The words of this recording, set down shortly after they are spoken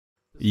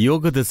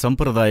ಯೋಗದ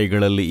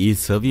ಸಂಪ್ರದಾಯಗಳಲ್ಲಿ ಈ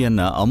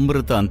ಸವಿಯನ್ನ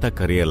ಅಮೃತ ಅಂತ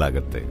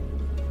ಕರೆಯಲಾಗುತ್ತೆ.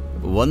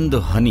 ಒಂದು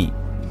ಹನಿ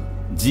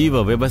ಜೀವ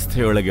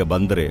ವ್ಯವಸ್ಥೆಯೊಳಗೆ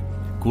ಬಂದರೆ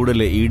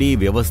ಕೂಡಲೇ ಇಡೀ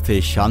ವ್ಯವಸ್ಥೆ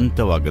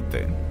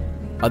ಶಾಂತವಾಗುತ್ತೆ.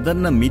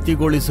 ಅದನ್ನ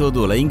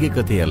ಮಿತಿಗೊಳಿಸೋದು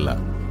ಲೈಂಗಿಕತೆಯಲ್ಲ,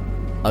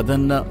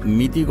 ಅದನ್ನ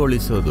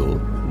ಮಿತಿಗೊಳಿಸೋದು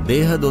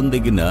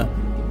ದೇಹದೊಂದಿಗಿನ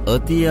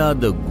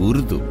ಅತಿಯಾದ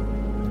ಗುರುತು.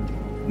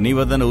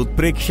 ನೀವದನ್ನು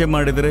ಉತ್ಪ್ರೇಕ್ಷೆ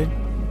ಮಾಡಿದರೆ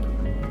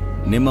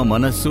ನಿಮ್ಮ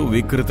ಮನಸ್ಸು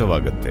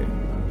ವಿಕೃತವಾಗುತ್ತೆ.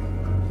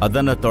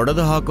 ಅದನ್ನು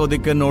ತೊಡೆದು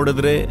ಹಾಕೋದಿಕ್ಕೆ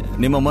ನೋಡಿದ್ರೆ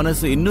ನಿಮ್ಮ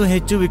ಮನಸ್ಸು ಇನ್ನೂ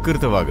ಹೆಚ್ಚು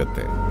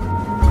ವಿಕೃತವಾಗುತ್ತೆ.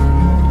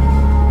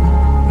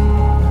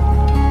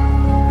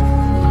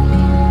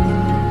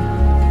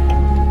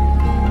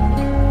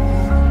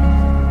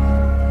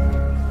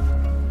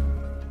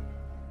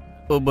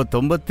 ಒಬ್ಬ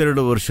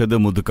 92 ವರ್ಷದ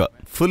ಮುದುಕ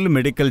ಫುಲ್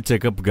ಮೆಡಿಕಲ್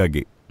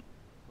ಚೆಕಪ್ಗಾಗಿ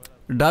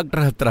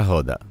ಡಾಕ್ಟರ್ ಹತ್ರ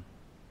ಹೋದ.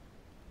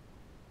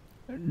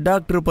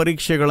 ಡಾಕ್ಟ್ರು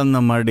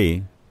ಪರೀಕ್ಷೆಗಳನ್ನು ಮಾಡಿ,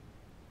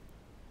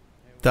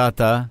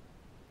 ತಾತ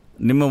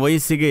ನಿಮ್ಮ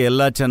ವಯಸ್ಸಿಗೆ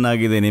ಎಲ್ಲ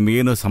ಚೆನ್ನಾಗಿದೆ,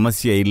 ನಿಮಗೇನು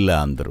ಸಮಸ್ಯೆ ಇಲ್ಲ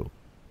ಅಂದರು.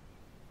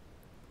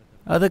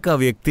 ಅದಕ್ಕೆ ಆ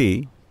ವ್ಯಕ್ತಿ,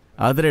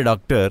 ಆದರೆ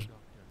ಡಾಕ್ಟರ್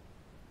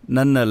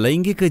ನನ್ನ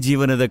ಲೈಂಗಿಕ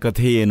ಜೀವನದ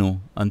ಕಥೆ ಏನು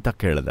ಅಂತ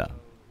ಕೇಳ್ದ.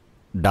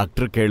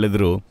 ಡಾಕ್ಟರ್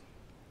ಕೇಳಿದ್ರು,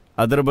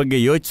 ಅದರ ಬಗ್ಗೆ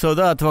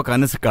ಯೋಚಿಸೋದಾ ಅಥವಾ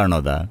ಕನಸು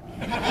ಕಾಣೋದಾ?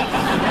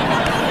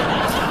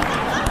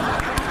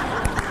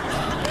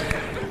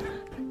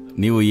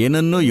 ನೀವು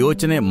ಏನನ್ನೂ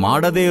ಯೋಚನೆ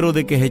ಮಾಡದೇ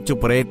ಇರೋದಕ್ಕೆ ಹೆಚ್ಚು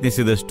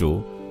ಪ್ರಯತ್ನಿಸಿದಷ್ಟು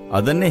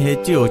ಅದನ್ನೇ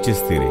ಹೆಚ್ಚು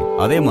ಯೋಚಿಸ್ತೀರಿ.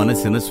 ಅದೇ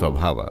ಮನಸ್ಸಿನ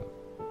ಸ್ವಭಾವ.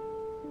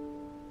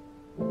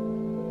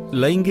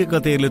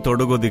 ಲೈಂಗಿಕತೆಯಲ್ಲಿ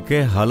ತೊಡಗೋದಕ್ಕೆ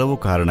ಹಲವು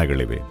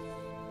ಕಾರಣಗಳಿವೆ.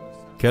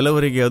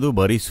 ಕೆಲವರಿಗೆ ಅದು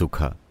ಬರೀ ಸುಖ,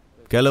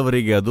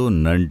 ಕೆಲವರಿಗೆ ಅದು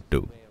ನಂಟು,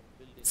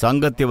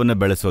 ಸಾಂಗತ್ಯವನ್ನು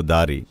ಬೆಳೆಸೋ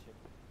ದಾರಿ.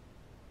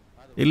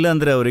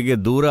 ಇಲ್ಲಾಂದರೆ ಅವರಿಗೆ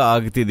ದೂರ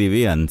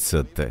ಆಗ್ತಿದ್ದೀವಿ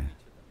ಅನಿಸುತ್ತೆ.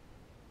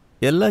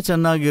 ಎಲ್ಲ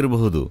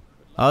ಚೆನ್ನಾಗಿರಬಹುದು,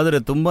 ಆದರೆ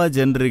ತುಂಬ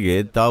ಜನರಿಗೆ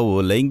ತಾವು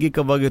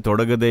ಲೈಂಗಿಕವಾಗಿ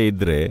ತೊಡಗದೇ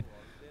ಇದ್ದರೆ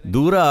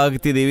ದೂರ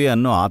ಆಗ್ತಿದ್ದೀವಿ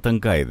ಅನ್ನೋ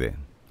ಆತಂಕ ಇದೆ.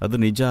 ಅದು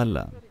ನಿಜ ಅಲ್ಲ.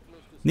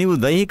 ನೀವು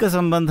ದೈಹಿಕ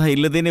ಸಂಬಂಧ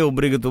ಇಲ್ಲದೇನೆ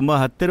ಒಬ್ಬರಿಗೆ ತುಂಬ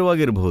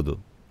ಹತ್ತಿರವಾಗಿರಬಹುದು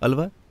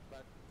ಅಲ್ವಾ?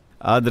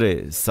 ಆದರೆ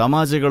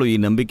ಸಮಾಜಗಳು ಈ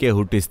ನಂಬಿಕೆ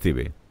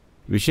ಹುಟ್ಟಿಸ್ತಿವೆ.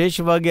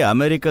 ವಿಶೇಷವಾಗಿ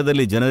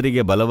ಅಮೆರಿಕದಲ್ಲಿ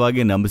ಜನರಿಗೆ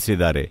ಬಲವಾಗಿ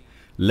ನಂಬಿಸಿದ್ದಾರೆ,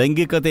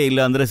 ಲೈಂಗಿಕತೆ ಇಲ್ಲ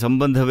ಅಂದರೆ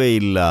ಸಂಬಂಧವೇ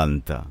ಇಲ್ಲ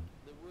ಅಂತ.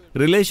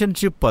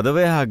 ರಿಲೇಷನ್ಶಿಪ್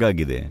ಪದವೇ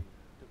ಹಾಗಾಗಿದೆ.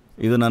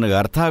 ಇದು ನನಗೆ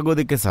ಅರ್ಥ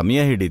ಆಗೋದಕ್ಕೆ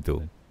ಸಮಯ ಹಿಡಿತು.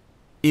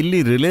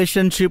 ಇಲ್ಲಿ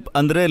ರಿಲೇಷನ್ಶಿಪ್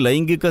ಅಂದರೆ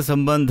ಲೈಂಗಿಕ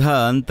ಸಂಬಂಧ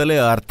ಅಂತಲೇ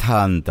ಅರ್ಥ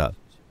ಅಂತ,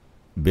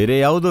 ಬೇರೆ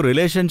ಯಾವುದೋ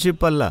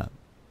ರಿಲೇಷನ್ಶಿಪ್ ಅಲ್ಲ.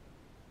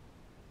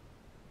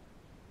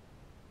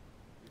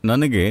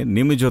 ನನಗೆ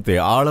ನಿಮ್ಮ ಜೊತೆ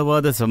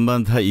ಆಳವಾದ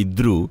ಸಂಬಂಧ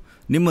ಇದ್ದರೂ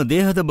ನಿಮ್ಮ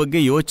ದೇಹದ ಬಗ್ಗೆ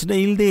ಯೋಚನೆ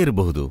ಇಲ್ಲದೇ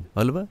ಇರಬಹುದು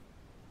ಅಲ್ವಾ?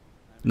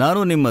 ನಾನು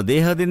ನಿಮ್ಮ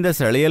ದೇಹದಿಂದ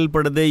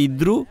ಸೆಳೆಯಲ್ಪಡದೇ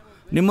ಇದ್ದರೂ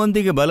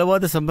ನಿಮ್ಮೊಂದಿಗೆ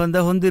ಬಲವಾದ ಸಂಬಂಧ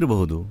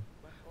ಹೊಂದಿರಬಹುದು.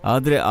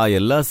 ಆದರೆ ಆ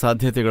ಎಲ್ಲ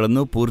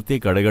ಸಾಧ್ಯತೆಗಳನ್ನು ಪೂರ್ತಿ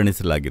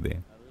ಕಡೆಗಣಿಸಲಾಗಿದೆ.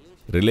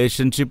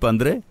 ರಿಲೇಷನ್ಶಿಪ್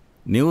ಅಂದರೆ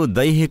ನೀವು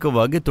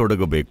ದೈಹಿಕವಾಗಿ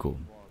ತೊಡಗಬೇಕು.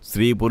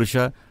 ಸ್ತ್ರೀ ಪುರುಷ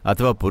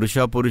ಅಥವಾ ಪುರುಷ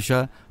ಪುರುಷ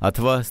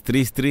ಅಥವಾ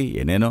ಸ್ತ್ರೀ ಸ್ತ್ರೀ,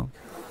 ಏನೇನೋ.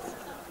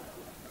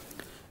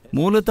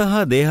 ಮೂಲತಃ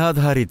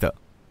ದೇಹಾಧಾರಿತ.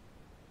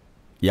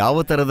 ಯಾವ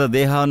ಥರದ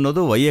ದೇಹ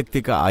ಅನ್ನೋದು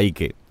ವೈಯಕ್ತಿಕ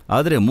ಆಯ್ಕೆ,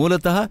 ಆದರೆ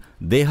ಮೂಲತಃ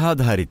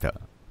ದೇಹಾಧಾರಿತ.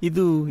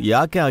 ಇದು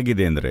ಯಾಕೆ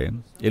ಆಗಿದೆ ಅಂದರೆ,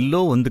 ಎಲ್ಲೋ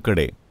ಒಂದು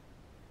ಕಡೆ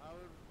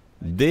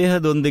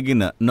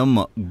ದೇಹದೊಂದಿಗಿನ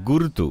ನಮ್ಮ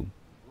ಗುರುತು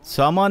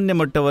ಸಾಮಾನ್ಯ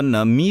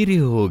ಮಟ್ಟವನ್ನು ಮೀರಿ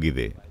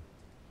ಹೋಗಿದೆ.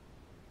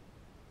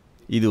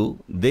 ಇದು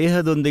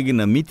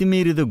ದೇಹದೊಂದಿಗಿನ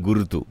ಮಿತಿಮೀರಿದ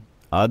ಗುರುತು.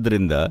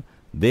 ಆದ್ದರಿಂದ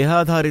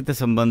ದೇಹಾಧಾರಿತ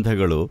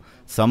ಸಂಬಂಧಗಳು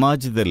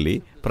ಸಮಾಜದಲ್ಲಿ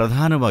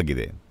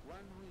ಪ್ರಧಾನವಾಗಿದೆ.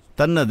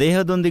 ತನ್ನ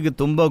ದೇಹದೊಂದಿಗೆ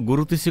ತುಂಬ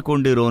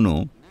ಗುರುತಿಸಿಕೊಂಡಿರೋನು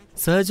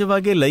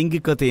ಸಹಜವಾಗಿ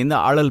ಲೈಂಗಿಕತೆಯಿಂದ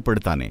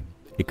ಆಳಲ್ಪಡ್ತಾನೆ,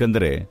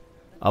 ಏಕೆಂದರೆ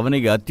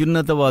ಅವನಿಗೆ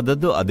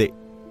ಅತ್ಯುನ್ನತವಾದದ್ದು ಅದೇ.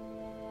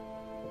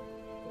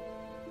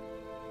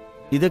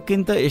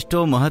 ಇದಕ್ಕಿಂತ ಎಷ್ಟೋ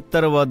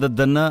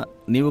ಮಹತ್ತರವಾದದ್ದನ್ನು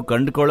ನೀವು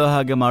ಕಂಡುಕೊಳ್ಳೋ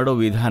ಹಾಗೆ ಮಾಡೋ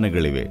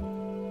ವಿಧಾನಗಳಿವೆ.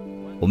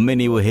 ಒಮ್ಮೆ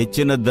ನೀವು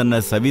ಹೆಚ್ಚಿನದ್ದನ್ನು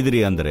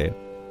ಸವಿದ್ರಿ ಅಂದರೆ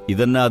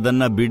ಇದನ್ನ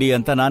ಅದನ್ನ ಬಿಡಿ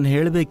ಅಂತ ನಾನು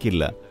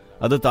ಹೇಳಬೇಕಿಲ್ಲ,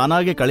 ಅದು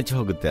ತಾನಾಗೆ ಕಳಚಿ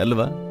ಹೋಗುತ್ತೆ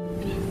ಅಲ್ವಾ?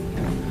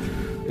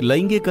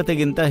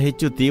 ಲೈಂಗಿಕತೆಗಿಂತ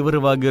ಹೆಚ್ಚು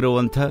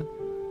ತೀವ್ರವಾಗಿರುವಂಥ,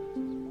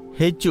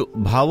 ಹೆಚ್ಚು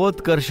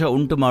ಭಾವೋತ್ಕರ್ಷ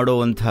ಉಂಟು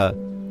ಮಾಡುವಂಥ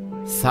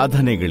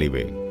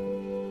ಸಾಧನೆಗಳಿವೆ.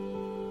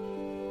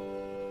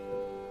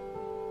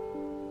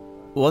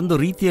 ಒಂದು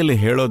ರೀತಿಯಲ್ಲಿ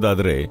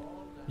ಹೇಳೋದಾದರೆ,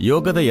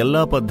 ಯೋಗದ ಎಲ್ಲ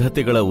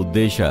ಪದ್ಧತಿಗಳ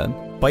ಉದ್ದೇಶ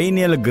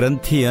ಪೈನಿಯಲ್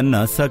ಗ್ರಂಥಿಯನ್ನ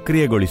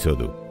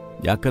ಸಕ್ರಿಯಗೊಳಿಸೋದು.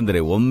 ಯಾಕಂದರೆ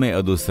ಒಮ್ಮೆ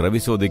ಅದು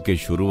ಸ್ರವಿಸೋದಕ್ಕೆ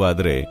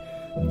ಶುರುವಾದರೆ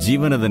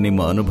ಜೀವನದ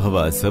ನಿಮ್ಮ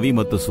ಅನುಭವ ಸವಿ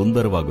ಮತ್ತು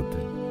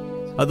ಸುಂದರವಾಗುತ್ತೆ.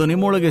 ಅದು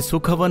ನಿಮ್ಮೊಳಗೆ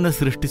ಸುಖವನ್ನು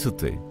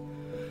ಸೃಷ್ಟಿಸುತ್ತೆ.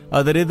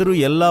 ಅದರೆದುರು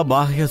ಎಲ್ಲ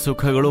ಬಾಹ್ಯ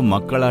ಸುಖಗಳು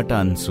ಮಕ್ಕಳಾಟ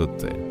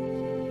ಅನಿಸುತ್ತೆ.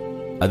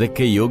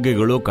 ಅದಕ್ಕೆ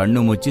ಯೋಗಿಗಳು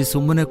ಕಣ್ಣು ಮುಚ್ಚಿ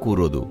ಸುಮ್ಮನೆ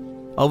ಕೂರೋದು.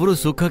 ಅವರು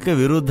ಸುಖಕ್ಕೆ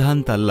ವಿರುದ್ಧ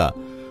ಅಂತಲ್ಲ,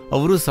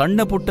 ಅವರು ಸಣ್ಣ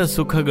ಪುಟ್ಟ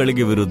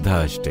ಸುಖಗಳಿಗೆ ವಿರುದ್ಧ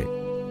ಅಷ್ಟೇ.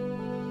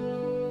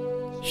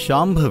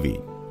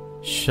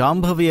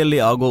 ಶಾಂಭವಿಯಲ್ಲಿ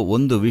ಆಗೋ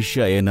ಒಂದು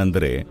ವಿಷಯ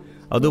ಏನೆಂದರೆ,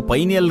 ಅದು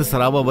ಪೈನಿಯಲ್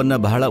ಸ್ರಾವವನ್ನು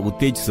ಬಹಳ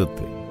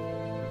ಉತ್ತೇಜಿಸುತ್ತೆ.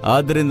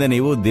 ಆದ್ದರಿಂದ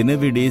ನೀವು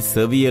ದಿನವಿಡೀ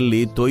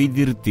ಸವಿಯಲ್ಲಿ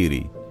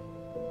ತೊಯ್ದಿರ್ತೀರಿ.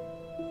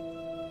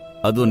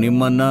 ಅದು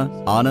ನಿಮ್ಮನ್ನ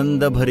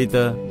ಆನಂದಭರಿತ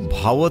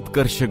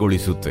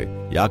ಭಾವೋತ್ಕರ್ಷಗೊಳಿಸುತ್ತೆ.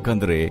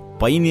 ಯಾಕಂದ್ರೆ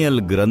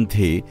ಪೈನಿಯಲ್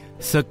ಗ್ರಂಥಿ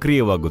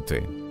ಸಕ್ರಿಯವಾಗುತ್ತೆ.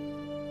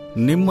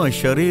 ನಿಮ್ಮ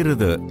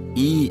ಶರೀರದ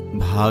ಈ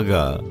ಭಾಗ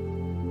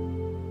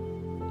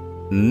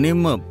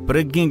ನಿಮ್ಮ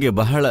ಪ್ರಜ್ಞೆಗೆ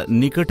ಬಹಳ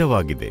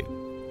ನಿಕಟವಾಗಿದೆ.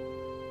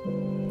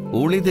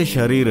 ಉಳಿದ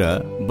ಶರೀರ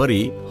ಬರೀ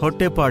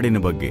ಹೊಟ್ಟೆಪಾಡಿನ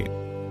ಬಗ್ಗೆ.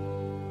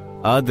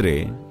 ಆದರೆ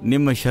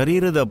ನಿಮ್ಮ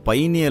ಶರೀರದ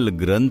ಪೈನಿಯಲ್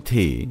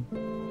ಗ್ರಂಥಿ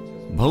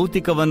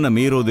ಭೌತಿಕವನ್ನು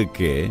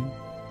ಮೀರೋದಕ್ಕೆ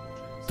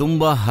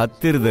ತುಂಬ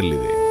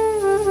ಹತ್ತಿರದಲ್ಲಿದೆ.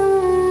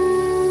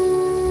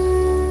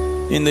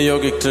 In the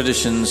yogic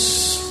traditions,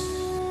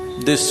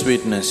 this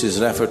sweetness is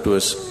referred to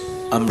as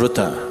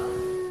amrita.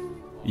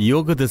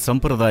 ಯೋಗದ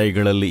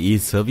ಸಂಪ್ರದಾಯಗಳಲ್ಲಿ ಈ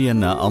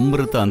ಸವಿಯನ್ನ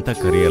ಅಮೃತ ಅಂತ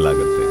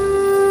ಕರೆಯಲಾಗುತ್ತೆ.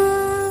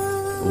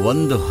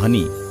 ಒಂದು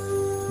ಹನಿ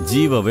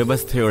ಜೀವ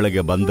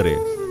ವ್ಯವಸ್ಥೆಯೊಳಗೆ ಬಂದರೆ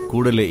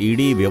ಕೂಡಲೇ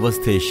ಇಡೀ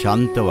ವ್ಯವಸ್ಥೆ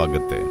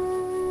ಶಾಂತವಾಗುತ್ತೆ.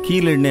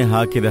 ಕೀಲೆಣ್ಣೆ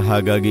ಹಾಕಿದ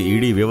ಹಾಗಾಗಿ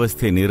ಇಡೀ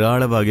ವ್ಯವಸ್ಥೆ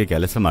ನಿರಾಳವಾಗಿ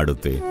ಕೆಲಸ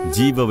ಮಾಡುತ್ತೆ.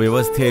 ಜೀವ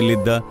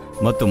ವ್ಯವಸ್ಥೆಯಲ್ಲಿದ್ದ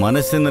ಮತ್ತು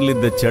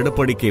ಮನಸ್ಸಿನಲ್ಲಿದ್ದ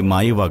ಚಡಪಡಿಕೆ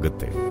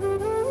ಮಾಯವಾಗುತ್ತೆ.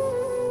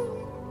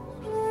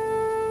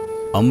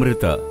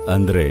 ಅಮೃತ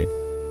ಅಂದರೆ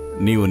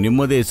ನೀವು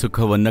ನಿಮ್ಮದೇ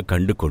ಸುಖವನ್ನ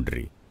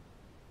ಕಂಡುಕೊಂಡ್ರಿ.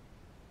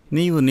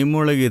 ನೀವು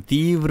ನಿಮ್ಮೊಳಗೆ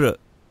ತೀವ್ರ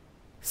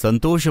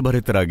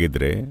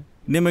ಸಂತೋಷಭರಿತರಾಗಿದ್ದರೆ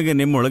ನಿಮಗೆ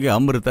ನಿಮ್ಮೊಳಗೆ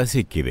ಅಮೃತ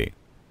ಸಿಕ್ಕಿದೆ.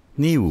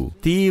 ನೀವು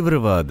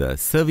ತೀವ್ರವಾದ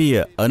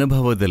ಸವಿಯ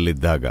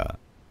ಅನುಭವದಲ್ಲಿದ್ದಾಗ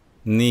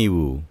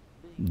ನೀವು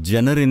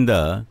ಜನರಿಂದ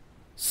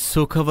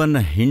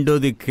ಸುಖವನ್ನು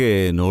ಹಿಂಡೋದಿಕ್ಕೆ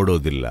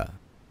ನೋಡೋದಿಲ್ಲ.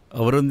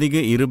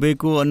 ಅವರೊಂದಿಗೆ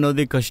ಇರಬೇಕು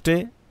ಅನ್ನೋದಕ್ಕಷ್ಟೇ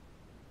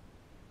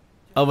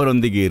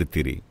ಅವರೊಂದಿಗೆ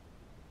ಇರ್ತೀರಿ.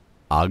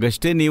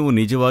 ಆಗಷ್ಟೇ ನೀವು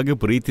ನಿಜವಾಗಿ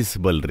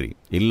ಪ್ರೀತಿಸಬಲ್ರಿ.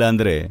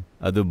 ಇಲ್ಲಾಂದ್ರೆ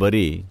ಅದು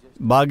ಬರೀ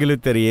ಬಾಗಿಲು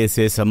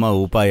ತೆರೆಯೇ ಸಮ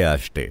ಉಪಾಯ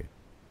ಅಷ್ಟೇ.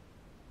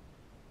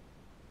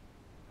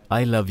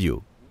 I love you.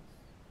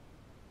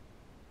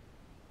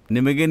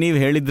 ನಿಮಗೆ ನೀವು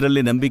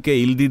ಹೇಳಿದ್ರಲ್ಲಿ ನಂಬಿಕೆ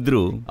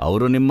ಇಲ್ದಿದ್ರೂ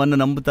ಅವರು ನಿಮ್ಮನ್ನು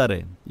ನಂಬುತ್ತಾರೆ.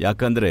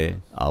 ಯಾಕಂದ್ರೆ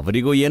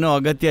ಅವರಿಗೂ ಏನೋ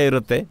ಅಗತ್ಯ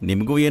ಇರುತ್ತೆ,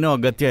 ನಿಮಗೂ ಏನೋ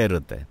ಅಗತ್ಯ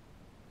ಇರುತ್ತೆ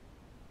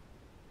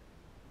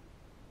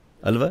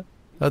ಅಲ್ವಾ?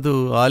 ಅದು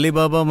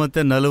ಆಲಿಬಾಬಾ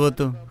ಮತ್ತೆ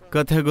 40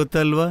 ಕಥೆ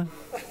ಗೊತ್ತಲ್ವಾ?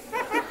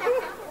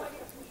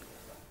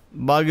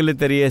 ಬಾಗಿಲು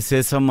ತೆರೆಯೇ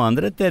ಸೇಸಮ್ಮ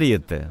ಅಂದ್ರೆ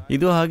ತೆರೆಯುತ್ತೆ.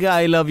 ಇದು ಹಾಗೆ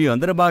ಐ ಲವ್ ಯು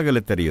ಅಂದ್ರೆ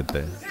ಬಾಗಿಲು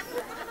ತೆರೆಯುತ್ತೆ.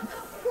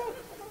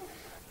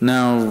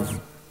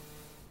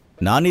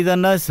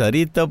 ನಾನಿದನ್ನ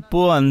ಸರಿ ತಪ್ಪು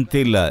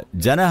ಅಂತಿಲ್ಲ,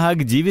 ಜನ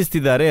ಹಾಗೆ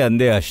ಜೀವಿಸ್ತಿದ್ದಾರೆ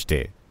ಅಂದೇ ಅಷ್ಟೇ.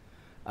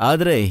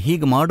 ಆದರೆ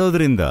ಹೀಗೆ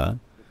ಮಾಡೋದ್ರಿಂದ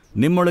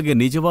ನಿಮ್ಮೊಳಗೆ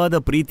ನಿಜವಾದ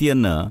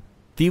ಪ್ರೀತಿಯನ್ನ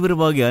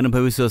ತೀವ್ರವಾಗಿ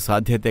ಅನುಭವಿಸೋ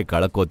ಸಾಧ್ಯತೆ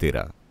ಕಳ್ಕೋತೀರ.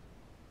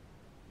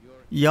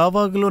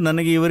 ಯಾವಾಗಲೂ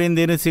ನನಗೆ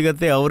ಇವರಿಂದೇನು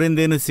ಸಿಗತ್ತೆ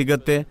ಅವರಿಂದೇನು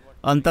ಸಿಗತ್ತೆ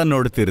ಅಂತ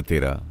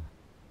ನೋಡ್ತಿರ್ತೀರ.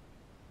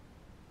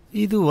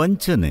 ಇದು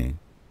ವಂಚನೆ.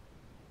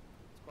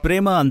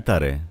 ಪ್ರೇಮ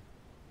ಅಂತಾರೆ,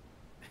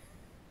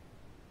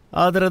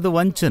 ಆದರೆ ಅದು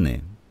ವಂಚನೆ.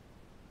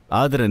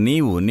 ಆದರೆ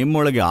ನೀವು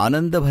ನಿಮ್ಮೊಳಗೆ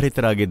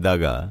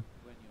ಆನಂದಭರಿತರಾಗಿದ್ದಾಗ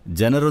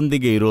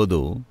ಜನರೊಂದಿಗೆ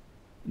ಇರೋದು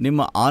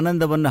ನಿಮ್ಮ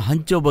ಆನಂದವನ್ನು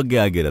ಹಂಚೋ ಬಗ್ಗೆ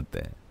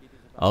ಆಗಿರುತ್ತೆ.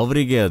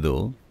 ಅವರಿಗೆ ಅದು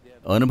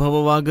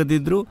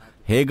ಅನುಭವವಾಗದಿದ್ರೂ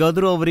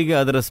ಹೇಗಾದರೂ ಅವರಿಗೆ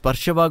ಅದರ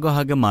ಸ್ಪರ್ಶವಾಗೋ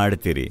ಹಾಗೆ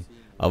ಮಾಡ್ತೀರಿ.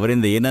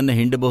 ಅವರಿಂದ ಏನನ್ನು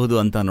ಹಿಂಡಬಹುದು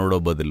ಅಂತ ನೋಡೋ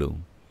ಬದಲು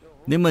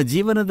ನಿಮ್ಮ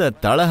ಜೀವನದ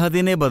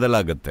ತಳಹದಿನೇ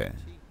ಬದಲಾಗುತ್ತೆ.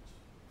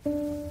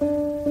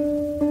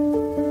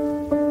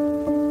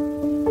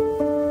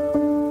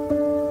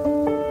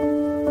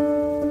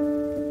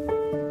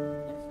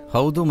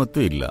 ಹೌದು ಮತ್ತು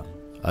ಇಲ್ಲ.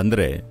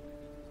 ಅಂದರೆ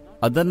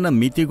ಅದನ್ನು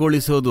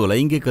ಮಿತಿಗೊಳಿಸೋದು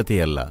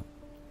ಲೈಂಗಿಕತೆಯಲ್ಲ,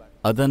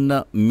 ಅದನ್ನು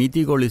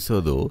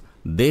ಮಿತಿಗೊಳಿಸೋದು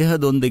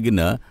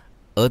ದೇಹದೊಂದಿಗಿನ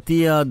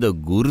ಅತಿಯಾದ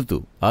ಗುರುತು.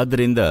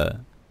 ಆದ್ದರಿಂದ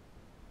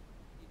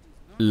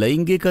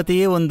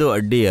ಲೈಂಗಿಕತೆಯೇ ಒಂದು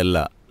ಅಡ್ಡಿಯಲ್ಲ,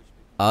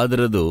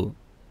 ಆದರದು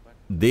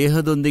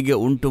ದೇಹದೊಂದಿಗೆ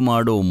ಉಂಟು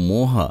ಮಾಡೋ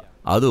ಮೋಹ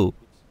ಅದು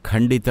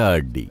ಖಂಡಿತ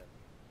ಅಡ್ಡಿ.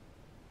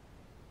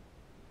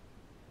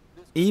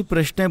 ಈ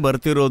ಪ್ರಶ್ನೆ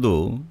ಬರ್ತಿರೋದು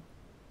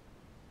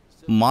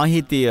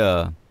ಮಾಹಿತಿಯ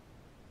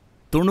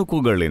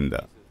ತುಣುಕುಗಳಿಂದ,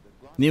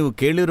 ನೀವು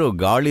ಕೇಳಿರೋ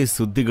ಗಾಳಿ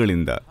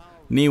ಸುದ್ದಿಗಳಿಂದ.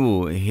 ನೀವು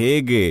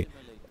ಹೇಗೆ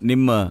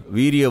ನಿಮ್ಮ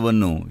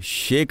ವೀರ್ಯವನ್ನು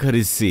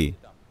ಶೇಖರಿಸಿ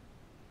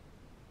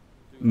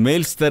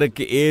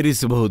ಮೇಲ್ಸ್ತರಕ್ಕೆ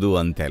ಏರಿಸಬಹುದು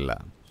ಅಂತೆಲ್ಲ.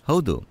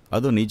 ಹೌದು,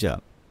 ಅದು ನಿಜ.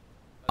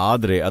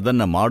 ಆದರೆ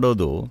ಅದನ್ನು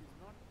ಮಾಡೋದು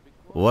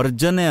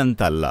ವರ್ಜನೆ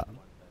ಅಂತಲ್ಲ.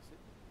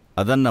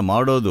 ಅದನ್ನು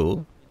ಮಾಡೋದು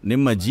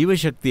ನಿಮ್ಮ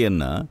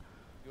ಜೀವಶಕ್ತಿಯನ್ನು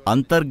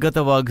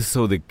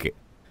ಅಂತರ್ಗತವಾಗಿಸೋದಕ್ಕೆ.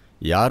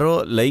 ಯಾರೋ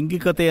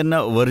ಲೈಂಗಿಕತೆಯನ್ನು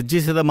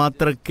ವರ್ಜಿಸಿದ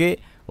ಮಾತ್ರಕ್ಕೆ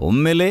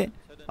ಒಮ್ಮೆಲೆ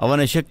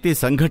ಅವನ ಶಕ್ತಿ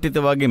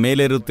ಸಂಘಟಿತವಾಗಿ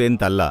ಮೇಲೇರುತ್ತೆ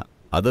ಅಂತಲ್ಲ,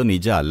 ಅದು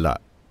ನಿಜ ಅಲ್ಲ.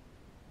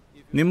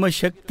 ನಿಮ್ಮ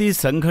ಶಕ್ತಿ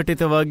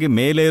ಸಂಘಟಿತವಾಗಿ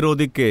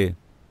ಮೇಲೇರೋದಕ್ಕೆ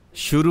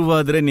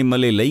ಶುರುವಾದರೆ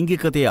ನಿಮ್ಮಲ್ಲಿ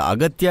ಲೈಂಗಿಕತೆಯ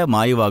ಅಗತ್ಯ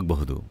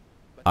ಮಾಯವಾಗಬಹುದು,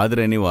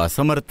 ಆದರೆ ನೀವು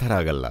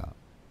ಅಸಮರ್ಥರಾಗಲ್ಲ.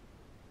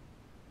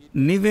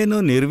 ನೀವೇನು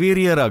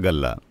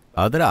ನಿರ್ವೀರ್ಯರಾಗಲ್ಲ,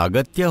 ಅದರ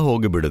ಅಗತ್ಯ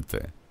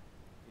ಹೋಗಿಬಿಡುತ್ತೆ.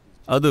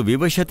 ಅದು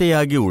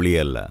ವಿವಶತೆಯಾಗಿ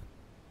ಉಳಿಯಲ್ಲ.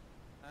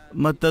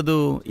 ಮತ್ತದು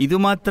ಇದು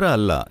ಮಾತ್ರ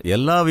ಅಲ್ಲ,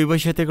 ಎಲ್ಲ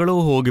ವಿವಶತೆಗಳೂ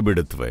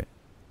ಹೋಗಿಬಿಡುತ್ತವೆ.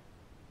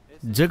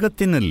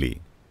 ಜಗತ್ತಿನಲ್ಲಿ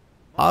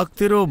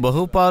ಆಗ್ತಿರೋ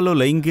ಬಹುಪಾಲು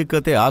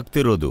ಲೈಂಗಿಕತೆ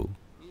ಆಗ್ತಿರೋದು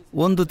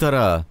ಒಂದು ಥರ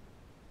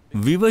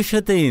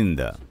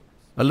ವಿವಶತೆಯಿಂದ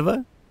ಅಲ್ವಾ?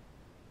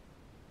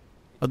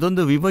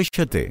 ಅದೊಂದು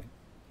ವಿವಶತೆ.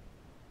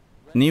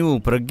 ನೀವು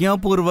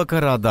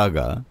ಪ್ರಜ್ಞಾಪೂರ್ವಕರಾದಾಗ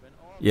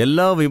ಎಲ್ಲ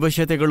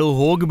ವಿವಶತೆಗಳು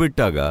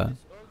ಹೋಗಿಬಿಟ್ಟಾಗ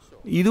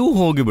ಇದೂ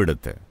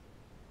ಹೋಗಿಬಿಡುತ್ತೆ.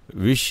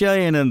 ವಿಷಯ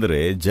ಏನಂದರೆ,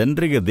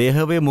 ಜನರಿಗೆ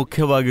ದೇಹವೇ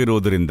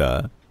ಮುಖ್ಯವಾಗಿರೋದ್ರಿಂದ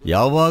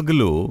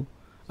ಯಾವಾಗಲೂ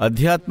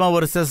ಅಧ್ಯಾತ್ಮ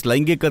ವರ್ಸಸ್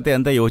ಲೈಂಗಿಕತೆ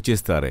ಅಂತ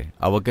ಯೋಚಿಸ್ತಾರೆ.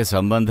 ಅವಕ್ಕೆ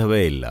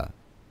ಸಂಬಂಧವೇ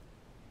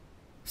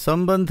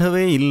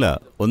ಇಲ್ಲ.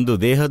 ಒಂದು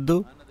ದೇಹದ್ದು,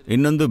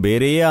 ಇನ್ನೊಂದು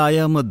ಬೇರೆಯೇ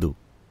ಆಯಾಮದ್ದು.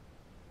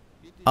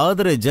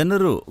 ಆದರೆ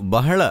ಜನರು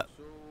ಬಹಳ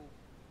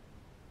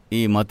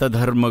ಈ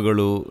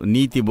ಮತಧರ್ಮಗಳು,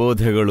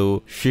 ನೀತಿಬೋಧೆಗಳು,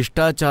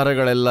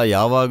 ಶಿಷ್ಟಾಚಾರಗಳೆಲ್ಲ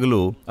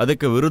ಯಾವಾಗಲೂ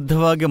ಅದಕ್ಕೆ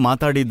ವಿರುದ್ಧವಾಗಿ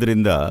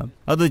ಮಾತಾಡಿದ್ರಿಂದ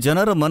ಅದು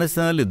ಜನರ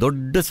ಮನಸ್ಸಿನಲ್ಲಿ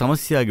ದೊಡ್ಡ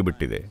ಸಮಸ್ಯೆ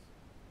ಆಗಿಬಿಟ್ಟಿದೆ.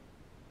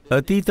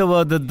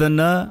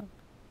 ಅತೀತವಾದದ್ದನ್ನು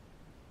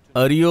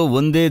ಅರಿಯೋ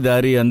ಒಂದೇ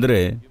ದಾರಿ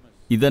ಅಂದರೆ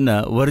ಇದನ್ನು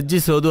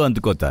ವರ್ಜಿಸೋದು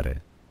ಅಂದ್ಕೋತಾರೆ.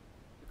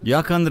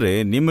 ಯಾಕಂದರೆ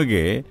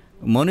ನಿಮಗೆ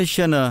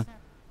ಮನುಷ್ಯನ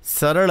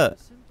ಸರಳ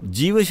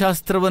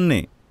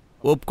ಜೀವಶಾಸ್ತ್ರವನ್ನೇ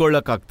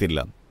ಒಪ್ಕೊಳ್ಳೋಕ್ಕಾಗ್ತಿಲ್ಲ.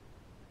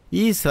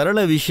 ಈ ಸರಳ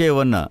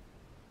ವಿಷಯವನ್ನು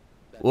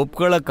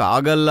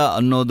ಒಪ್ಕೊಳ್ಳೋಕ್ಕಾಗಲ್ಲ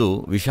ಅನ್ನೋದು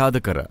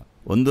ವಿಷಾದಕರ.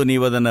 ಒಂದು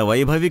ನೀವು ಅದನ್ನು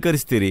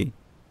ವೈಭವೀಕರಿಸ್ತೀರಿ,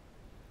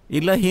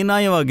 ಇಲ್ಲ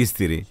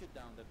ಹೀನಾಯವಾಗಿಸ್ತೀರಿ.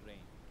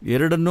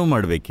 ಎರಡನ್ನೂ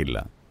ಮಾಡಬೇಕಿಲ್ಲ.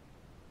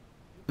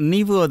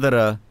 ನೀವು ಅದರ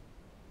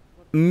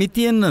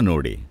ಮಿತಿಯನ್ನು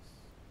ನೋಡಿ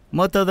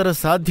ಮತ್ತು ಅದರ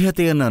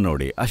ಸಾಧ್ಯತೆಯನ್ನು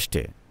ನೋಡಿ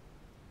ಅಷ್ಟೇ.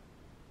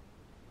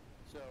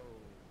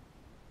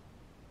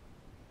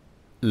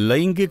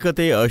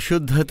 ಲೈಂಗಿಕತೆಯ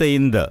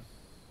ಅಶುದ್ಧತೆಯಿಂದ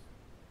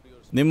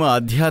ನಿಮ್ಮ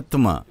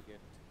ಅಧ್ಯಾತ್ಮ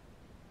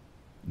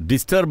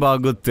ಡಿಸ್ಟರ್ಬ್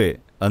ಆಗುತ್ತೆ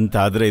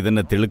ಅಂತಾದರೆ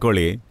ಇದನ್ನು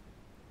ತಿಳ್ಕೊಳ್ಳಿ.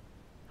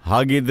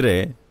 ಹಾಗಿದ್ರೆ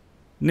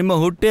ನಿಮ್ಮ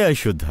ಹುಟ್ಟೆ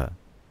ಅಶುದ್ಧ.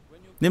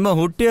 ನಿಮ್ಮ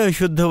ಹುಟ್ಟೆ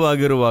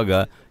ಅಶುದ್ಧವಾಗಿರುವಾಗ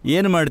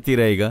ಏನು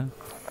ಮಾಡ್ತೀರಾ? ಈಗ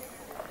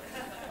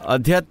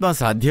ಅಧ್ಯಾತ್ಮ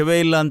ಸಾಧ್ಯವೇ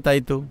ಇಲ್ಲ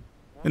ಅಂತಾಯಿತು.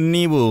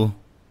 ನೀವು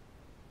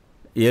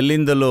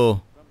ಎಲ್ಲಿಂದಲೋ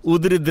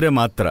ಉದುರಿದ್ರೆ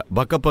ಮಾತ್ರ,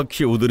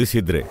 ಬಕಪಕ್ಷಿ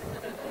ಉದುರಿಸಿದ್ರೆ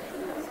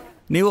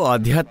ನೀವು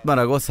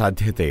ಅಧ್ಯಾತ್ಮರಾಗೋ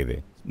ಸಾಧ್ಯತೆ ಇದೆ.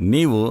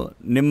 ನೀವು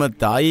ನಿಮ್ಮ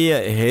ತಾಯಿಯ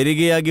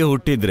ಹೆರಿಗೆಯಾಗಿ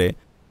ಹುಟ್ಟಿದ್ರೆ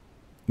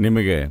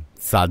ನಿಮಗೆ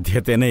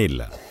ಸಾಧ್ಯತೆಯೇ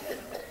ಇಲ್ಲ.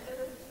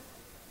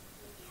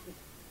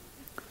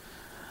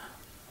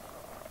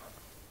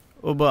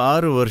 ಒಬ್ಬ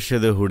 6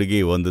 ವರ್ಷದ ಹುಡುಗಿ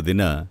ಒಂದು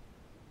ದಿನ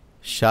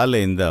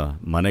ಶಾಲೆಯಿಂದ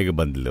ಮನೆಗೆ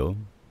ಬಂದಳು.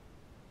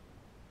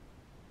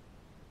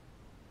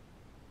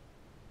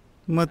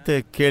 ಮತ್ತೆ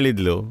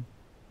ಕೇಳಿದ್ಲು,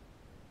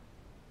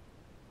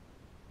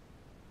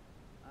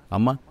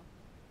 ಅಮ್ಮ,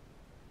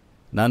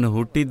 ನಾನು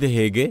ಹುಟ್ಟಿದ್ದೆ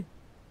ಹೇಗೆ?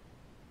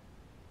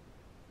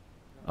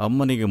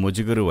 ಅಮ್ಮನಿಗೆ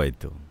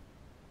ಮುಜುಗರವಾಯಿತು.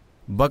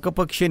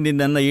 ಬಕಪಕ್ಷಿ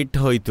ನಿನ್ನನ್ನು ಇಟ್ಟು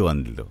ಹೋಯಿತು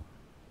ಅಂದ್ಲು.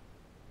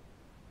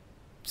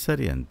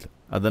 ಸರಿ ಅಂತ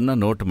ಅದನ್ನು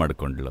ನೋಟ್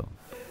ಮಾಡಿಕೊಂಡ್ಳು.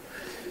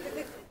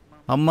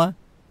 ಅಮ್ಮ,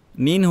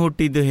 ನೀನು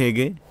ಹುಟ್ಟಿದ್ದು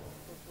ಹೇಗೆ?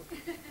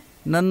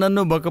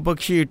 ನನ್ನನ್ನು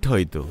ಬಕಪಕ್ಷಿ ಇಟ್ಟು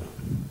ಹೋಯಿತು.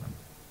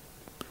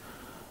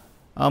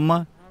 ಅಮ್ಮ,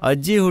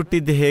 ಅಜ್ಜಿ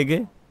ಹುಟ್ಟಿದ್ದು ಹೇಗೆ?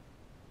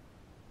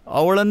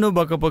 ಅವಳನ್ನು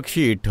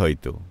ಬಕಪಕ್ಷಿ ಇಟ್ಟು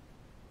ಹೋಯಿತು.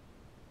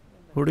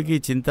 ಹುಡುಗಿ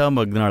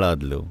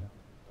ಚಿಂತಾಮಗ್ನಳಾದ್ಲು.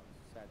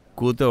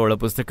 ಕೂತ ಅವಳ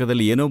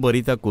ಪುಸ್ತಕದಲ್ಲಿ ಏನೋ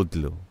ಬರೀತಾ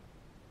ಕೂತ್ಲು.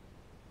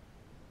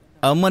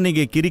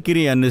 ಅಮ್ಮನಿಗೆ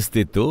ಕಿರಿಕಿರಿ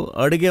ಅನ್ನಿಸ್ತಿತ್ತು.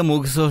 ಅಡುಗೆ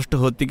ಮುಗಿಸೋಷ್ಟು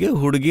ಹೊತ್ತಿಗೆ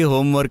ಹುಡುಗಿ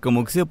ಹೋಮ್ವರ್ಕ್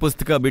ಮುಗಿಸಿ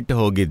ಪುಸ್ತಕ ಬಿಟ್ಟು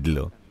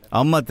ಹೋಗಿದ್ಲು.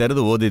 ಅಮ್ಮ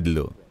ತೆರೆದು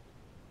ಓದಿದ್ಲು.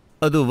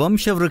 ಅದು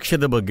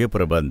ವಂಶವೃಕ್ಷದ ಬಗ್ಗೆ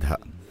ಪ್ರಬಂಧ.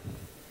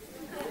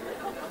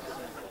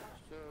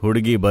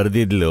 ಹುಡುಗಿ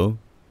ಬರೆದಿದ್ಲು,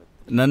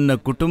 ನನ್ನ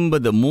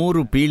ಕುಟುಂಬದ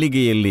 3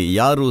 ಪೀಳಿಗೆಯಲ್ಲಿ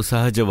ಯಾರೂ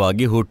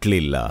ಸಹಜವಾಗಿ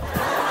ಹುಟ್ಟಲಿಲ್ಲ.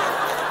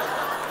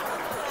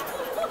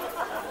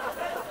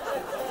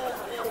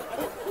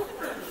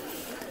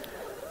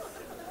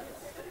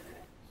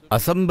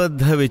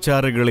 ಅಸಂಬದ್ಧ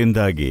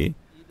ವಿಚಾರಗಳಿಂದಾಗಿ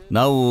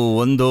ನಾವು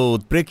ಒಂದೋ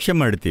ಉತ್ಪ್ರೇಕ್ಷೆ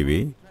ಮಾಡ್ತೀವಿ,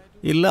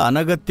 ಇಲ್ಲ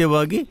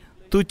ಅನಗತ್ಯವಾಗಿ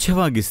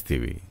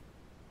ತುಚ್ಛವಾಗಿಸ್ತೀವಿ.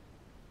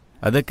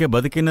 ಅದಕ್ಕೆ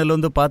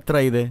ಬದುಕಿನಲ್ಲೊಂದು ಪಾತ್ರ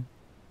ಇದೆ.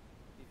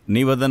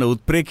 ನೀವದನ್ನು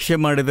ಉತ್ಪ್ರೇಕ್ಷೆ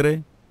ಮಾಡಿದರೆ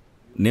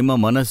ನಿಮ್ಮ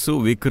ಮನಸ್ಸು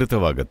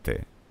ವಿಕೃತವಾಗುತ್ತೆ.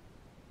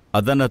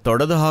 ಅದನ್ನು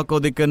ತೊಡೆದು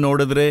ಹಾಕೋದಕ್ಕೆ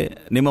ನೋಡಿದ್ರೆ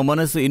ನಿಮ್ಮ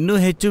ಮನಸ್ಸು ಇನ್ನೂ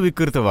ಹೆಚ್ಚು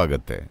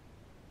ವಿಕೃತವಾಗುತ್ತೆ.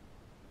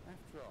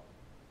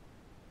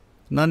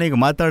 ನಾನೀಗ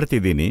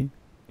ಮಾತಾಡ್ತಿದ್ದೀನಿ,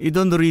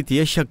 ಇದೊಂದು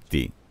ರೀತಿಯ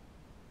ಶಕ್ತಿ.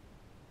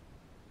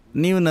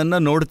 ನೀವು ನನ್ನ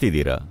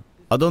ನೋಡ್ತಿದ್ದೀರಾ,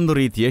 ಅದೊಂದು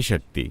ರೀತಿಯ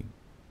ಶಕ್ತಿ.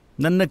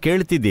 ನನ್ನ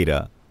ಕೇಳ್ತಿದ್ದೀರಾ,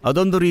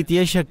 ಅದೊಂದು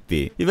ರೀತಿಯ ಶಕ್ತಿ.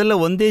 ಇವೆಲ್ಲ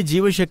ಒಂದೇ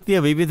ಜೀವಶಕ್ತಿಯ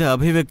ವಿವಿಧ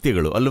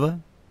ಅಭಿವ್ಯಕ್ತಿಗಳು ಅಲ್ವಾ?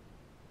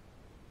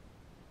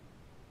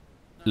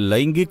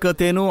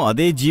 ಲೈಂಗಿಕತೆಯೂ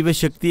ಅದೇ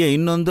ಜೀವಶಕ್ತಿಯ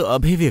ಇನ್ನೊಂದು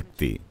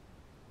ಅಭಿವ್ಯಕ್ತಿ.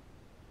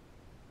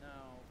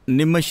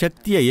 ನಿಮ್ಮ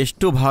ಶಕ್ತಿಯ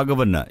ಎಷ್ಟು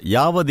ಭಾಗವನ್ನು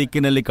ಯಾವ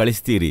ದಿಕ್ಕಿನಲ್ಲಿ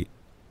ಕಳಿಸ್ತೀರಿ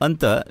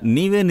ಅಂತ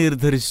ನೀವೇ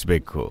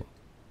ನಿರ್ಧರಿಸಬೇಕು.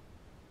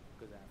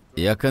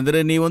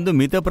 ಯಾಕಂದರೆ ನೀವೊಂದು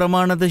ಮಿತ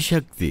ಪ್ರಮಾಣದ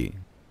ಶಕ್ತಿ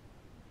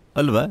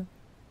ಅಲ್ವಾ?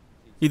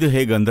 ಇದು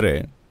ಹೇಗಂದರೆ,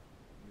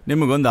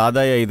 ನಿಮಗೊಂದು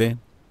ಆದಾಯ ಇದೆ,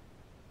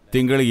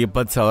 ತಿಂಗಳಿಗೆ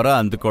 20,000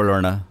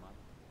 ಅಂದ್ಕೊಳ್ಳೋಣ.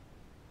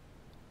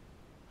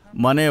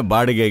 ಮನೆ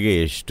ಬಾಡಿಗೆಗೆ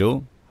ಎಷ್ಟು,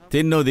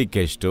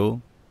 ತಿನ್ನೋದಕ್ಕೆಷ್ಟು,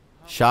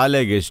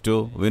 ಶಾಲೆಗೆಷ್ಟು,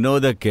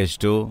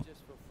 ವಿನೋದಕ್ಕೆಷ್ಟು,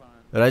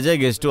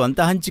 ರಜೆಗೆಷ್ಟು ಅಂತ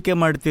ಹಂಚಿಕೆ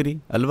ಮಾಡ್ತೀರಿ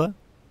ಅಲ್ವಾ?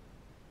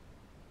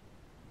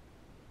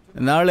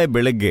 ನಾಳೆ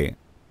ಬೆಳಗ್ಗೆ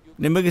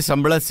ನಿಮಗೆ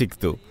ಸಂಬಳ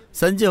ಸಿಕ್ತು,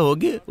 ಸಂಜೆ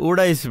ಹೋಗಿ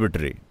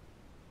ಉಡಾಯಿಸಿಬಿಟ್ರಿ.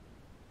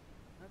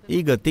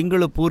 ಈಗ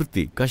ತಿಂಗಳು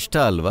ಪೂರ್ತಿ ಕಷ್ಟ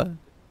ಅಲ್ವಾ?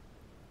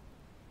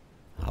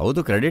 ಹೌದು,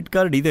 ಕ್ರೆಡಿಟ್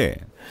ಕಾರ್ಡ್ ಇದೆ.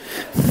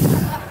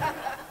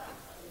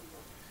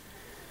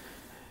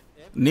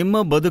 ನಿಮ್ಮ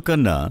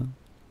ಬದುಕನ್ನು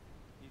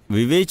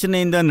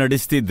ವಿವೇಚನೆಯಿಂದ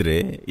ನಡೆಸ್ತಿದ್ರೆ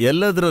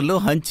ಎಲ್ಲದರಲ್ಲೂ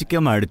ಹಂಚಿಕೆ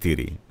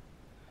ಮಾಡ್ತೀರಿ,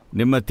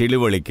 ನಿಮ್ಮ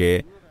ತಿಳುವಳಿಕೆ,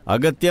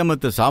 ಅಗತ್ಯ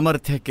ಮತ್ತು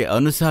ಸಾಮರ್ಥ್ಯಕ್ಕೆ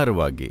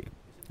ಅನುಸಾರವಾಗಿ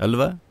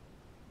ಅಲ್ವಾ?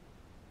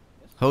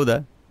 ಹೌದಾ?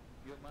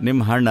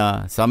 ನಿಮ್ಮ ಹಣ,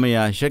 ಸಮಯ,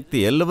 ಶಕ್ತಿ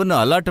ಎಲ್ಲವನ್ನೂ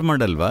ಅಲಾಟ್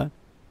ಮಾಡಲ್ವಾ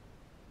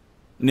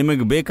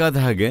ನಿಮಗೆ ಬೇಕಾದ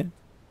ಹಾಗೆ?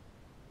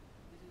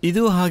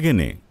 ಇದು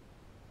ಹಾಗೇನೆ.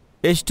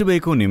 ಎಷ್ಟು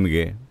ಬೇಕು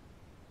ನಿಮಗೆ?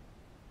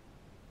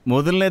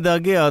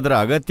 ಮೊದಲನೇದಾಗಿ ಅದರ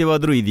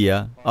ಅಗತ್ಯವಾದರೂ ಇದೆಯಾ,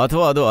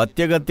 ಅಥವಾ ಅದು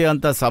ಅತ್ಯಗತ್ಯ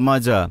ಅಂತ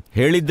ಸಮಾಜ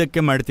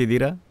ಹೇಳಿದ್ದಕ್ಕೆ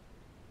ಮಾಡ್ತಿದ್ದೀರಾ?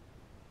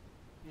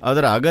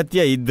 ಅದರ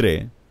ಅಗತ್ಯ ಇದ್ದರೆ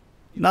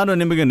ನಾನು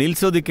ನಿಮಗೆ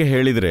ನಿಲ್ಲಿಸೋದಕ್ಕೆ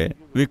ಹೇಳಿದರೆ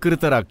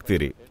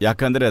ವಿಕೃತರಾಗ್ತೀರಿ.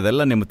 ಯಾಕಂದರೆ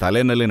ಅದೆಲ್ಲ ನಿಮ್ಮ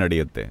ತಲೆಯಲ್ಲಿ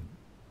ನಡೆಯುತ್ತೆ.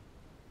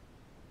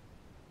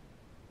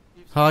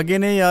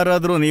 ಹಾಗೇನೇ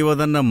ಯಾರಾದರೂ ನೀವು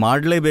ಅದನ್ನು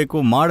ಮಾಡಲೇಬೇಕು,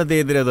 ಮಾಡದೇ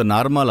ಇದ್ದರೆ ಅದು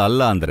ನಾರ್ಮಲ್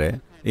ಅಲ್ಲ ಅಂದರೆ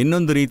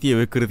ಇನ್ನೊಂದು ರೀತಿಯ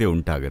ವಿಕೃತಿ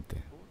ಉಂಟಾಗತ್ತೆ.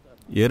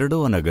 ಎರಡೂ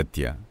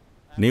ಅನಗತ್ಯ.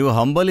 ನೀವು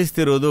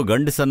ಹಂಬಲಿಸ್ತಿರೋದು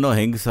ಗಂಡಸನ್ನೋ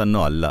ಹೆಂಗಸನ್ನೋ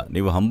ಅಲ್ಲ,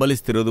 ನೀವು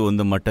ಹಂಬಲಿಸ್ತಿರೋದು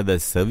ಒಂದು ಮಟ್ಟದ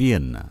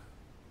ಸವಿಯನ್ನ.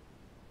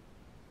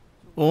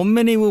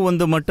 ಒಮ್ಮೆ ನೀವು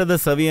ಒಂದು ಮಟ್ಟದ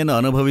ಸವಿಯನ್ನು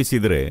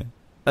ಅನುಭವಿಸಿದರೆ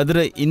ಅದರ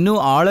ಇನ್ನೂ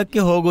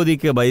ಆಳಕ್ಕೆ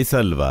ಹೋಗೋದಿಕ್ಕೆ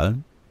ಬಯಸಲ್ವಾ?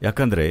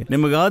 ಯಾಕಂದ್ರೆ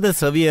ನಿಮಗಾದ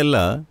ಸವಿಯೆಲ್ಲ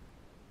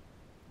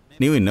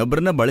ನೀವು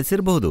ಇನ್ನೊಬ್ಬರನ್ನ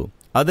ಬಳಸಿರಬಹುದು,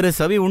 ಆದರೆ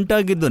ಸವಿ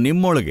ಉಂಟಾಗಿದ್ದು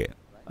ನಿಮ್ಮೊಳಗೆ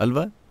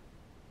ಅಲ್ವಾ?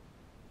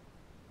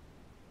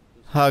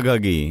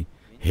 ಹಾಗಾಗಿ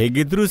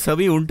ಹೇಗಿದ್ರೂ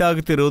ಸವಿ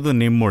ಉಂಟಾಗ್ತಿರೋದು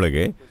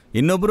ನಿಮ್ಮೊಳಗೆ,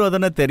 ಇನ್ನೊಬ್ಬರು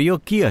ಅದನ್ನು ತೆರೆಯೋ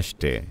ಕೀ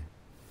ಅಷ್ಟೇ.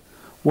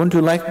 Won't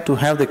you like to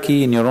have the key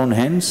in your own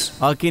hands?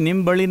 ಆ ಕೀ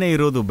ನಿಮ್ಮ ಬಳಿನೇ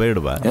ಇರೋದು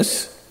ಬೇಡವಾ? Yes.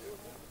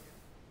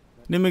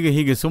 ನಿಮಗೆ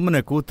ಹೀಗೆ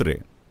ಸುಮ್ಮನೆ ಕೂತ್ರೆ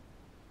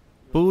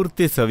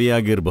ಪೂರ್ತಿ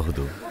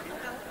ಸವಿಯಾಗಿರಬಹುದು.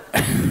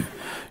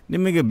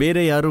 ನಿಮಗೆ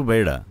ಬೇರೆ ಯಾರೂ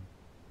ಬೇಡ.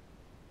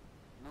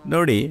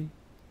 ನೋಡಿ,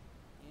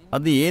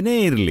 ಅದು ಏನೇ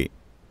ಇರಲಿ,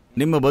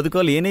 ನಿಮ್ಮ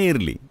ಬದುಕಲ್ಲಿ ಏನೇ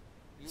ಇರಲಿ,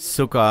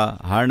 ಸುಖ,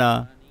 ಹಣ,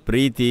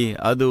 ಪ್ರೀತಿ,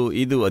 ಅದು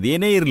ಇದು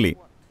ಅದೇನೇ ಇರಲಿ,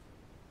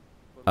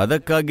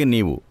 ಅದಕ್ಕಾಗಿ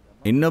ನೀವು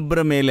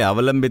ಇನ್ನೊಬ್ಬರ ಮೇಲೆ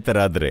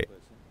ಅವಲಂಬಿತರಾದರೆ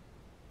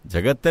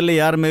ಜಗತ್ತಲ್ಲಿ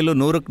ಯಾರ ಮೇಲೂ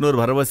 100%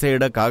 ಭರವಸೆ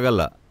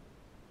ಇಡೋಕ್ಕಾಗಲ್ಲ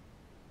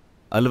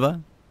ಅಲ್ವಾ?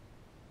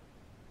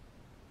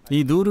 ಈ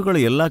ದೂರುಗಳು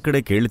ಎಲ್ಲ ಕಡೆ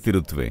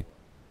ಕೇಳ್ತಿರುತ್ತವೆ.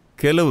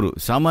 ಕೆಲವರು,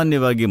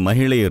 ಸಾಮಾನ್ಯವಾಗಿ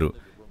ಮಹಿಳೆಯರು,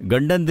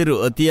 ಗಂಡಂದಿರು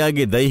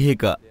ಅತಿಯಾಗಿ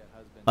ದೈಹಿಕ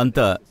ಅಂತ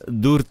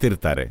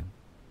ದೂರ್ತಿರ್ತಾರೆ.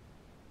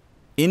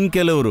 ಇನ್ನು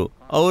ಕೆಲವರು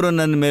ಅವರು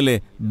ನನ್ನ ಮೇಲೆ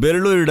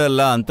ಬೆರಳು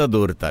ಇಡಲ್ಲ ಅಂತ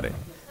ದೂರ್ತಾರೆ.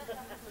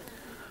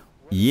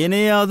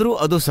 ಏನೇ ಆದರೂ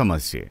ಅದು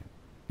ಸಮಸ್ಯೆ,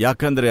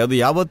 ಯಾಕಂದರೆ ಅದು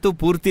ಯಾವತ್ತೂ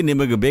ಪೂರ್ತಿ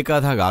ನಿಮಗೆ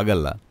ಬೇಕಾದ ಹಾಗೆ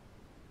ಆಗಲ್ಲ.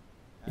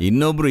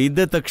 ಇನ್ನೊಬ್ರು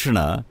ಇದ್ದ ತಕ್ಷಣ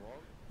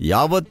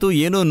ಯಾವತ್ತೂ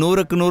ಏನೋ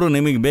 100%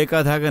 ನಿಮಗೆ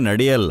ಬೇಕಾದ ಹಾಗೆ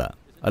ನಡೆಯಲ್ಲ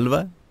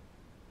ಅಲ್ವಾ?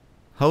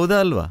 ಹೌದಾ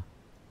ಅಲ್ವಾ?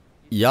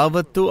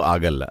 ಯಾವತ್ತೂ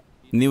ಆಗಲ್ಲ.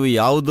 ನೀವು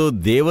ಯಾವುದೋ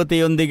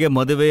ದೇವತೆಯೊಂದಿಗೆ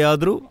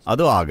ಮದುವೆಯಾದರೂ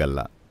ಅದು ಆಗಲ್ಲ.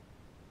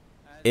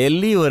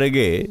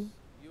 ಎಲ್ಲಿವರೆಗೆ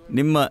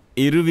ನಿಮ್ಮ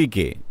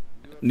ಇರುವಿಕೆ,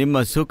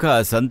 ನಿಮ್ಮ ಸುಖ,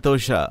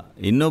 ಸಂತೋಷ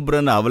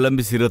ಇನ್ನೊಬ್ಬರನ್ನು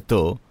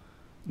ಅವಲಂಬಿಸಿರುತ್ತೋ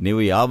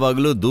ನೀವು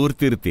ಯಾವಾಗಲೂ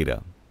ದೂರ್ತಿರ್ತೀರ.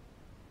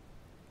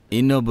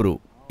 ಇನ್ನೊಬ್ಬರು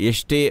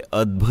ಎಷ್ಟೇ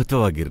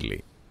ಅದ್ಭುತವಾಗಿರಲಿ.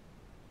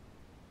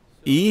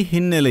 ಈ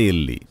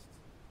ಹಿನ್ನೆಲೆಯಲ್ಲಿ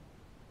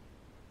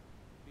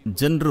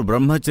ಜನರು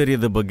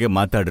ಬ್ರಹ್ಮಚರ್ಯದ ಬಗ್ಗೆ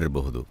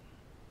ಮಾತಾಡಿರಬಹುದು.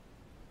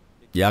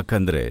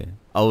 ಯಾಕಂದರೆ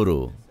ಅವರು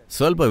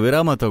ಸ್ವಲ್ಪ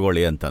ವಿರಾಮ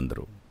ತಗೊಳ್ಳಿ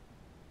ಅಂತಂದರು.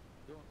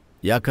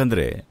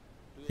 ಯಾಕಂದರೆ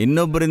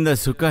ಇನ್ನೊಬ್ಬರಿಂದ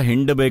ಸುಖ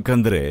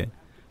ಹಿಂಡಬೇಕಂದ್ರೆ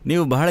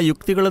ನೀವು ಬಹಳ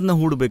ಯುಕ್ತಿಗಳನ್ನು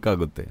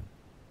ಹೂಡಬೇಕಾಗುತ್ತೆ.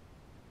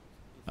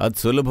 ಅದು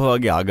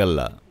ಸುಲಭವಾಗಿ ಆಗಲ್ಲ.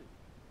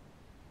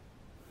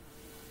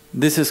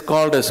 This is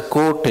called as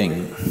courting.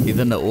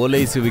 ಇದನ್ನು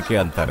ಓಲೈಸುವಿಕೆ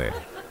ಅಂತಾರೆ.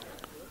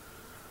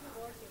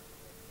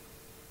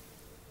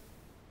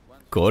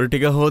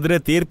 ಕೋರ್ಟಿಗೆ ಹೋದರೆ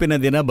ತೀರ್ಪಿನ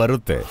ದಿನ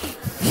ಬರುತ್ತೆ.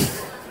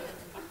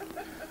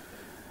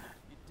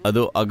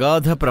 ಅದು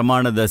ಅಗಾಧ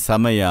ಪ್ರಮಾಣದ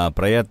ಸಮಯ,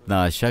 ಪ್ರಯತ್ನ,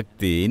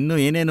 ಶಕ್ತಿ, ಇನ್ನೂ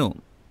ಏನೇನು,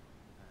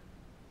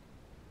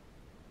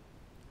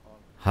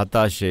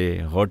 ಹತಾಶೆ,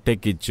 ಹೊಟ್ಟೆ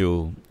ಕಿಚ್ಚು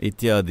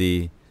ಇತ್ಯಾದಿ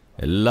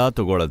ಎಲ್ಲ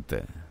ತಗೊಳ್ಳುತ್ತೆ.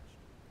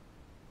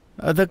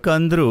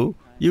 ಅದಕ್ಕಂದ್ರೂ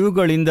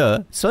ಇವುಗಳಿಂದ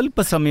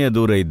ಸ್ವಲ್ಪ ಸಮಯ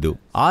ದೂರ ಇದ್ದು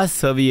ಆ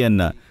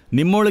ಸವಿಯನ್ನು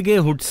ನಿಮ್ಮೊಳಗೆ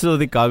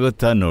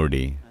ಹುಟ್ಟಿಸೋದಕ್ಕಾಗುತ್ತಾ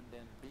ನೋಡಿ.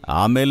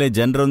 ಆಮೇಲೆ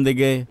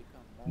ಜನರೊಂದಿಗೆ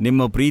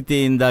ನಿಮ್ಮ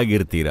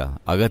ಪ್ರೀತಿಯಿಂದಾಗಿರ್ತೀರ,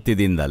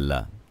 ಅಗತ್ಯದಿಂದಲ್ಲ.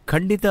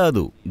 ಖಂಡಿತ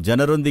ಅದು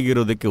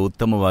ಜನರೊಂದಿಗಿರೋದಕ್ಕೆ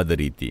ಉತ್ತಮವಾದ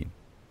ರೀತಿ.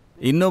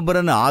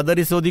 ಇನ್ನೊಬ್ಬರನ್ನು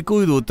ಆಧರಿಸೋದಕ್ಕೂ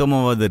ಇದು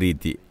ಉತ್ತಮವಾದ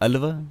ರೀತಿ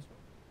ಅಲ್ವಾ?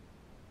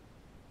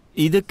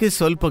 ಇದಕ್ಕೆ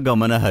ಸ್ವಲ್ಪ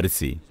ಗಮನ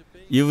ಹರಿಸಿ.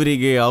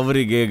 ಇವರಿಗೆ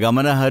ಅವರಿಗೆ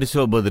ಗಮನ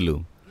ಹರಿಸುವ ಬದಲು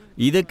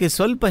ಇದಕ್ಕೆ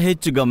ಸ್ವಲ್ಪ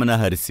ಹೆಚ್ಚು ಗಮನ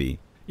ಹರಿಸಿ.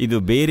 ಇದು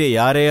ಬೇರೆ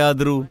ಯಾರೇ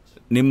ಆದರೂ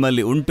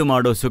ನಿಮ್ಮಲ್ಲಿ ಉಂಟು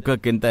ಮಾಡೋ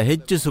ಸುಖಕ್ಕಿಂತ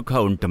ಹೆಚ್ಚು ಸುಖ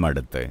ಉಂಟು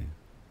ಮಾಡುತ್ತೆ.